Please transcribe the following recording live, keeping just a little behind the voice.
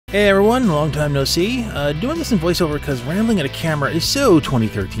Hey everyone, long time no see. Doing this in voiceover because rambling at a camera is so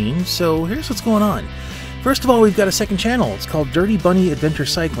 2013, so here's what's going on. First of all, we've got a second channel. It's called Dirty Bunny Adventure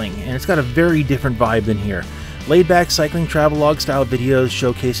Cycling, and it's got a very different vibe than here. Laid-back cycling travelogue style videos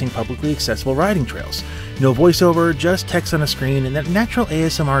showcasing publicly accessible riding trails. No voiceover, just text on a screen, and that natural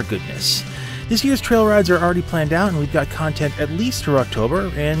ASMR goodness. This year's trail rides are already planned out, and we've got content at least through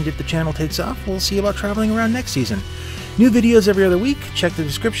October, and if the channel takes off, we'll see about traveling around next season. New videos every other week. Check the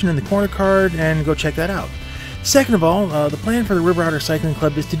description in the corner card and go check that out. Second of all, the plan for the River Otter Cycling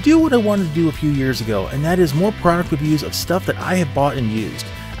Club is to do what I wanted to do a few years ago, and that is more product reviews of stuff that I have bought and used.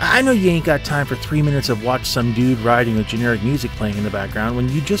 I know you ain't got time for 3 minutes of watch some dude riding with generic music playing in the background when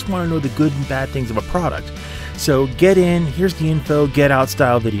you just want to know the good and bad things of a product. So get in, here's the info, get out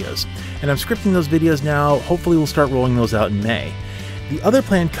style videos. And I'm scripting those videos now. Hopefully we'll start rolling those out in May. The other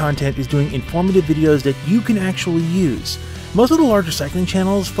planned content is doing informative videos that you can actually use. Most of the larger cycling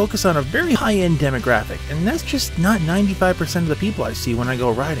channels focus on a very high-end demographic, and that's just not 95% of the people I see when I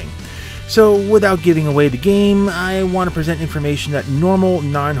go riding. So without giving away the game, I want to present information that normal,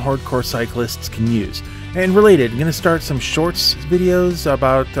 non-hardcore cyclists can use. And related, I'm going to start some shorts videos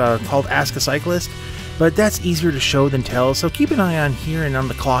about called Ask a Cyclist, but that's easier to show than tell, so keep an eye on here and on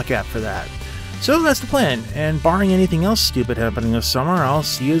the Clock app for that. So that's the plan, and barring anything else stupid happening this summer, I'll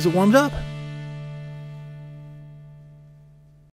see you as it warms up.